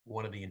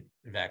of the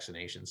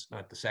vaccinations,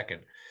 not the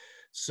second.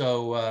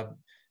 So,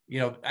 you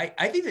know,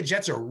 I think the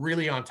Jets are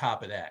really on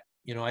top of that.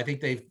 You know, I think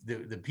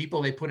the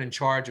people they put in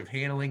charge of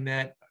handling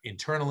that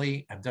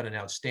internally have done an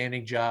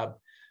outstanding job.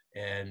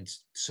 And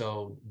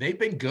so they've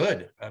been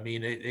good. I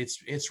mean,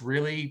 it's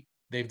really,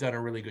 they've done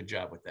a really good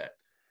job with that.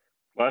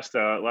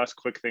 Last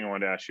quick thing I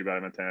wanted to ask you about, I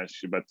meant to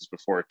ask you about this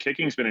before.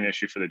 Kicking's been an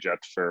issue for the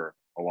Jets for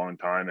a long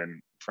time.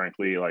 And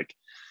frankly, like,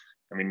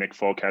 I mean, Nick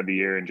Folk had the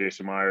year and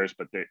Jason Myers,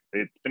 but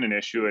it's been an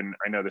issue. And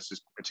I know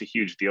it's a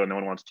huge deal. No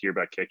one wants to hear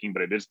about kicking,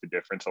 but it is the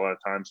difference a lot of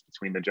times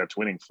between the Jets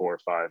winning 4 or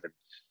 5 and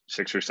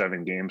 6 or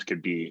 7 games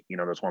could be, you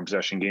know, those 1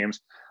 possession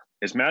games.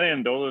 Is Matt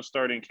Amendola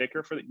starting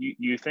kicker for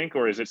you think,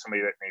 or is it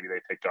somebody that maybe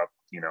they pick up,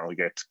 you know,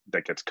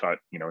 that gets cut,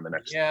 you know, in the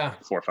next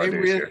 4 or 5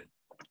 days here?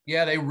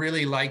 Yeah, they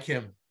really like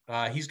him.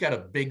 He's got a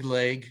big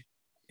leg,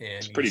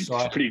 and it's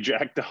pretty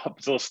jacked up.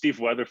 It's a little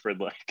Steve Weatherford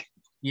like.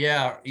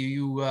 Yeah,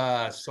 you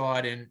saw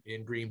it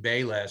in Green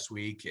Bay last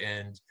week,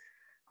 and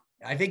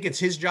I think it's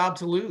his job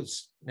to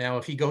lose. Now,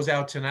 if he goes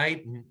out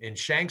tonight and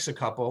shanks a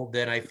couple,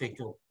 then I think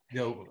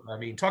he'll. I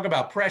mean, talk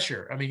about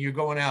pressure. I mean, you're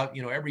going out.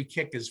 You know, every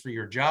kick is for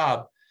your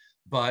job,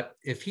 but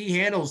if he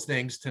handles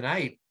things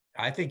tonight,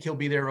 I think he'll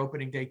be their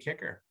opening day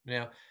kicker.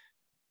 Now,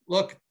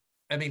 look,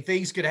 I mean,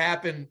 things could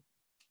happen.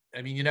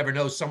 I mean, you never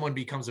know. Someone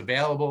becomes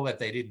available that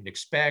they didn't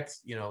expect.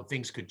 You know,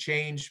 things could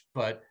change,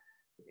 but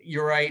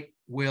you're right,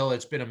 Will.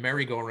 It's been a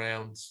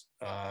merry-go-round,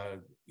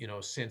 you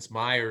know, since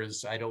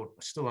Myers. I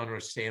still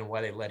understand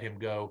why they let him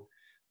go,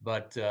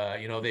 but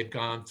you know, they've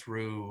gone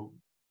through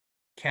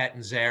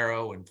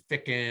Catanzaro and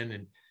Ficken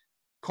and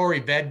Corey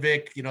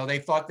Vedvik. You know, they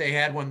thought they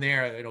had one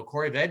there. You know,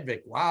 Corey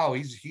Vedvik, wow,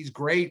 he's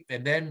great,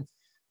 and then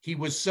he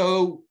was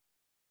so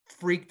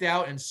freaked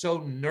out and so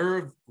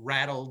nerve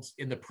rattled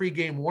in the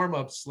pregame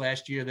warmups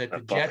last year that the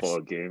Jets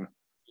Buffalo game.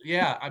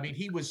 Yeah, I mean,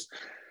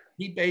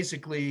 he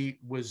basically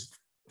was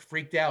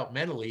freaked out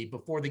mentally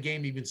before the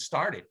game even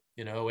started,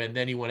 and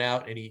then he went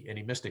out and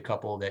he missed a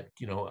couple that,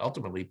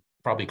 ultimately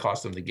probably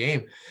cost him the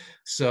game.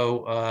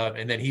 So,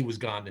 and then he was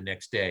gone the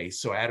next day.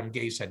 So Adam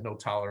Gase had no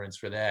tolerance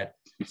for that.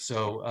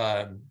 So,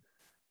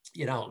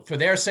 for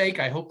their sake,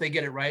 I hope they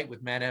get it right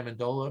with Matt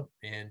Amendola.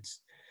 And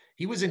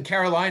he was in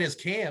Carolina's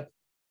camp,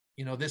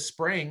 this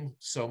spring.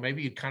 So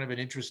maybe kind of an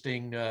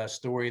interesting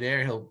story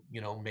there. He'll,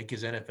 make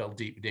his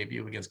NFL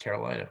debut against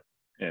Carolina.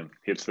 And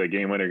hits the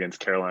game winner against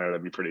Carolina.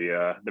 That'd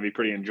be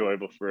pretty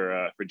enjoyable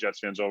for Jets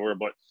fans over.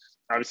 But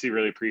obviously,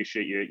 really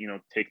appreciate you,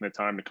 taking the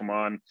time to come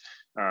on.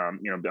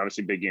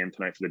 Obviously, big game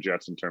tonight for the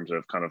Jets in terms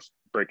of kind of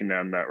breaking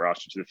down that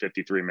roster to the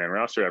 53-man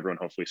roster. Everyone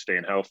hopefully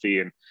staying healthy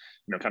and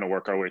kind of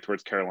work our way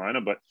towards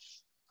Carolina. But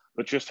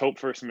let's just hope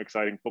for some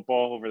exciting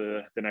football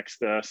over the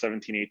next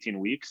 17, 18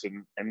 weeks,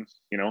 and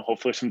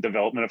hopefully some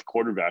development of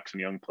quarterbacks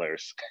and young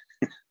players.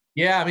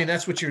 Yeah, I mean,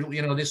 that's what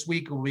this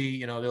week will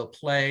be, they'll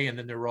play and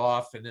then they're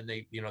off and then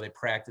they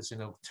practice.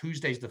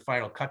 Tuesday's the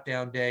final cut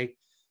down day.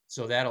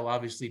 So that'll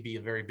obviously be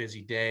a very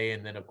busy day.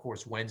 And then of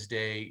course,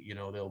 Wednesday,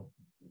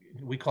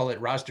 we call it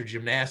roster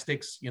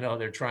gymnastics.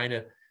 They're trying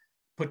to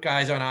put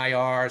guys on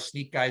IR,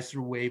 sneak guys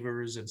through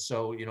waivers. And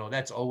so,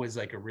 that's always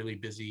like a really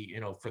busy,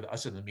 for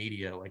us in the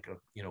media, like a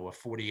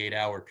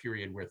 48-hour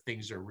period where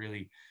things are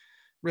really,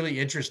 really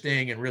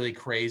interesting and really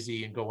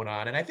crazy and going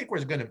on. And I think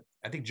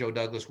I think Joe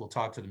Douglas will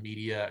talk to the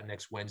media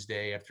next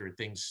Wednesday after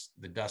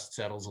the dust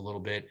settles a little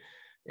bit,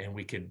 and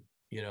we could,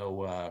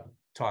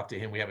 talk to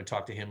him. We haven't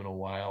talked to him in a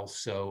while.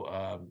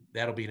 So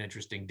that'll be an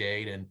interesting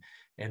date.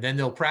 And then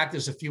they'll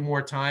practice a few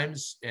more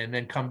times and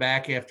then come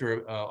back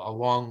after a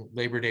long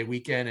Labor Day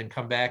weekend and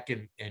come back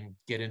and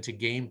get into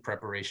game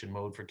preparation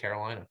mode for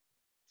Carolina.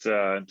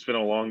 It's been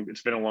a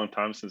long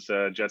time since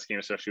Jets game,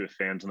 especially with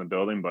fans in the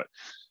building. But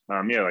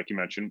like you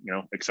mentioned,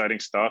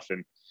 exciting stuff,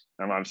 and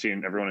I'm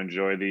seeing everyone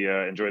enjoy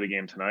the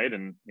game tonight,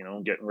 and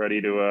getting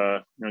ready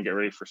to get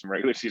ready for some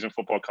regular season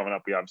football coming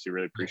up. We obviously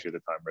really appreciate the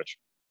time, Rich.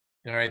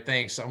 All right,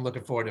 thanks. I'm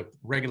looking forward to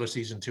regular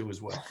season 2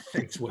 as well.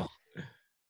 Thanks, Will.